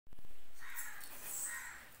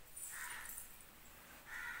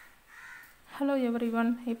Hello everyone.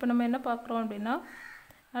 இப்போ நம்ம என்ன பார்க்குறோம் அப்படின்னா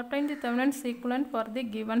obtain the Thevenin's equivalent for the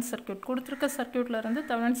given circuit. கொடுத்திருக்க சர்க்யூட்ல இருந்து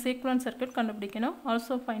Thevenin's equivalent circuit கண்டுபிடிக்கணும்.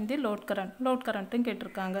 Also find the load current. Load currentம்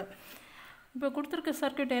கேட்டிருக்காங்க. இப்போ கொடுத்திருக்க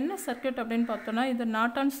சர்க்யூட் என்ன சர்க்யூட் அப்படின்னு பார்த்தோம்னா இது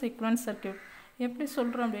Norton's equivalent circuit. எப்படி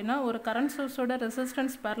சொல்கிறோம் அப்படின்னா ஒரு கரண்ட் சோர்ஸோட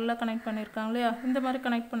ரெசிஸ்டன்ஸ் பேரலாக கனெக்ட் பண்ணியிருக்காங்க இல்லையா, இந்த மாதிரி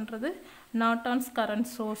கனெக்ட் பண்ணுறது Norton's current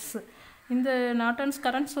source. இந்த Norton's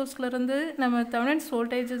current sourceலேருந்து நம்ம Thevenin's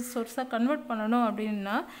voltage source கன்வெர்ட் பண்ணணும்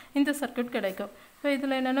அப்படின்னா இந்த சர்க்யூட் கிடைக்கும். இப்போ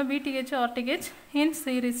இதில் என்னென்னா VTH RTH இன்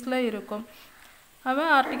சீரீஸில் இருக்கும்.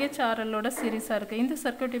 அவன் RTH RLோட சீரீஸாக இருக்குது. இந்த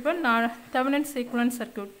சர்க்யூட் இப்போ Thevenin's equivalent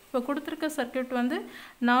சர்க்யூட். இப்போ கொடுத்துருக்க சர்க்யூட் வந்து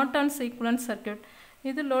Norton's equivalent சர்க்யூட்.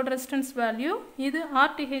 இது லோட் ரெசிஸ்டன்ஸ் வேல்யூ, இது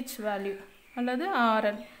RTH வேல்யூ அல்லது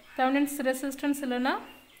RL. Thevenin's ரெசிஸ்டன்ஸ் இல்லைன்னா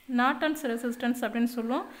Norton's resistance அப்படின்னு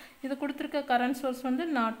சொல்லுவோம். இது கொடுத்துருக்க கரண்ட் சோர்ஸ் வந்து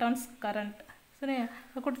Norton's current. சரி,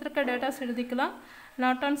 இப்போ கொடுத்துருக்க டேட்டாஸ் எழுதிக்கலாம்.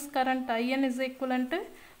 Norton's current IN is equivalent to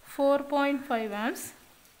 4.5 amps.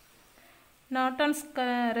 Norton's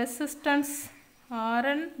resistance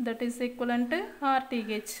RN that is equivalent to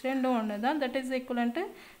RTH ரெண்டும் ஒன்று தான், that is equivalent to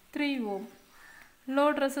 3 ohm.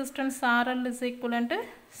 Load resistance RL is equivalent to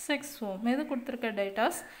 6 ohm. இது கொடுத்துருக்க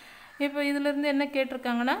டேட்டாஸ். இப்போ இதிலிருந்து என்ன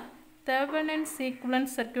கேட்டிருக்காங்கன்னா Thevenin's equivalent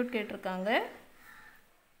circuit கேட்டிருக்காங்க.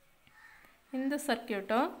 இந்த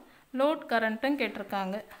சர்க்யூட்டும் லோட் கரண்ட்டும்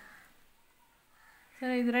கேட்டிருக்காங்க.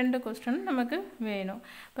 சரி, இது ரெண்டு கொஸ்டின் நமக்கு வேணும்.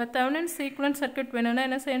 இப்போ Thevenin's equivalent circuit வேணும்னா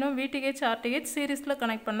என்ன செய்யணும்? VTH RTH சீரீஸில்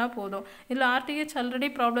கனெக்ட் பண்ணால் போதும். இல்லை RTH ஆல்ரெடி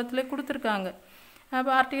ப்ராப்ளத்தில் கொடுத்துருக்காங்க,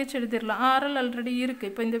 அப்போ RTH எழுதிடலாம். RL ஆல்ரெடி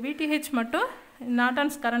இருக்குது. இப்போ இந்த VTH மட்டும்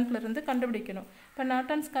Norton's currentலேருந்து கண்டுபிடிக்கணும். இப்போ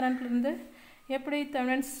Norton's currentலேருந்து எப்படி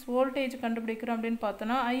Thevenin's voltage கண்டுபிடிக்கிறோம் அப்படின்னு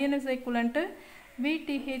பார்த்தோன்னா IN is equivalent to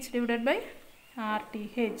VTH divided by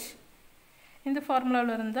RTH. இந்த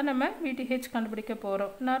ஃபார்முலாவில் இருந்தால் நம்ம VTH கண்டுபிடிக்க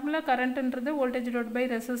போகிறோம். நார்மலாக கரண்ட்டுன்றது வோல்டேஜ் டிவைட் பை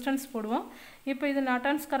ரெசிஸ்டன்ஸ் போடுவோம். இப்போ இது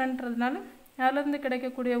Norton's currentன்றதுனால அதிலிருந்து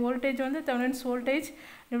கிடைக்கக்கூடிய வோல்டேஜ் வந்து Thevenin's voltage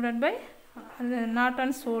divide by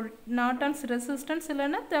Norton's resistance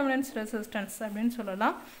இல்லைன்னா Thevenin's ரெசிஸ்டன்ஸ் அப்படின்னு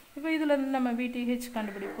சொல்லலாம். இப்போ இதிலேருந்து நம்ம VTH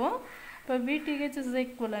கண்டுபிடிப்போம். இப்போ VTH is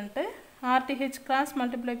equivalent to RTH cross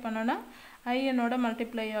multiply பண்ணோன்னா INோட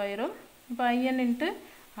மல்டிப்ளை ஆயிரும். இப்போ IN இன்ட்டு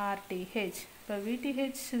RTH. இப்போ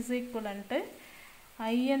VTH is equivalent to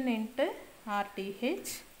IN into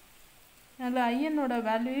RTH. அதில் INோட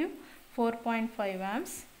வேல்யூ 4.5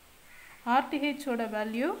 amps, RTHோட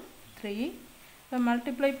வேல்யூ 3. இப்போ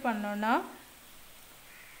மல்டிப்ளை பண்ணோன்னா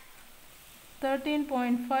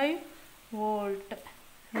 13.5 வோல்ட்.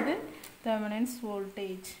 இது Thevenin's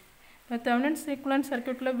voltage. இப்போ Thevenin's equivalent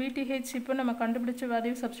சர்க்யூட்டில் VTH இப்போ நம்ம கண்டுபிடிச்ச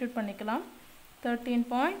வேல்யூ சப்ஸ்டியூட் பண்ணிக்கலாம்.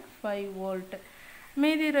 13.5 வோல்ட்.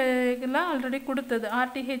 மீதி எல்லாம் ஆல்ரெடி கொடுத்தது.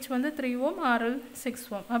 RTH வந்து 3 ohm, RL 6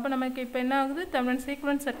 ohm. அப்போ நமக்கு இப்போ என்ன ஆகுது? Thevenin's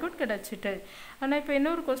equivalent circuit கிடச்சிட்டு. ஆனால் இப்போ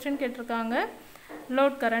இன்னொரு கொஸ்டின் கேட்டிருக்காங்க,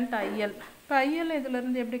 லோட் கரண்ட் IL. இப்போ IL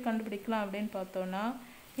இதிலேருந்து எப்படி கண்டுபிடிக்கலாம் அப்படின்னு பார்த்தோன்னா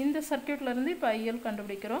இந்த சர்க்யூட்லேருந்து இப்போ IL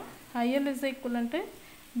கண்டுபிடிக்கிறோம். IL is equivalent to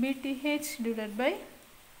VTH divided by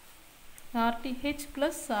RTH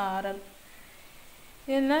plus RL.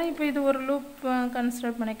 ஏன்னா இப்போ இது ஒரு லூப்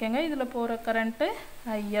கன்சிடர் பண்ணிக்கோங்க. இதில் போகிற கரண்ட்டு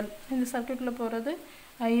IL, இந்த சர்க்யூட்டில் போகிறது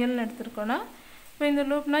ILன்னு எடுத்துருக்கோன்னா இப்போ இந்த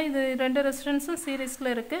லூப்னால் இது ரெண்டு ரெசிஸ்டன்ஸும் சீரீஸில்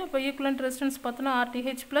இருக்குது. இப்போ ஈக்குவலண்ட் ரெசிஸ்டன்ஸ் பார்த்தோன்னா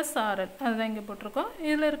RTH ப்ளஸ் RL அதுதான் இங்கே போட்டிருக்கோம்.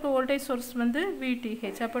 இதில் இருக்க வோல்டேஜ் சோர்ஸ் வந்து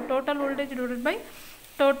VTH. அப்போ total voltage divide by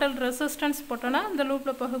total resistance போட்டோன்னா இந்த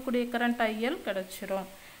லூப்பில் போகக்கூடிய கரண்ட் IL கிடச்சிரும்.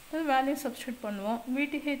 அது வேல்யூ சப்ஸ்டியூட் பண்ணுவோம்.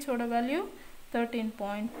 VTHோட வேல்யூ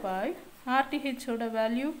 13.5, RTHோட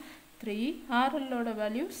வேல்யூ 3, RLோட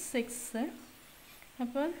வேல்யூ 6.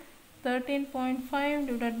 அப்போ 13.5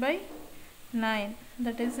 divided by 9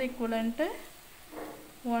 that is equivalent to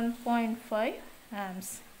 1.5 amps.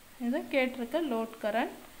 இது கேட்டிருக்க லோட்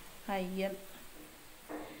கரண்ட் IL.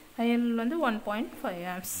 IL வந்து 1.5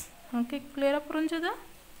 amps. ஓகே, கிளியராக புரிஞ்சுதா?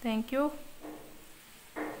 தேங்க்யூ.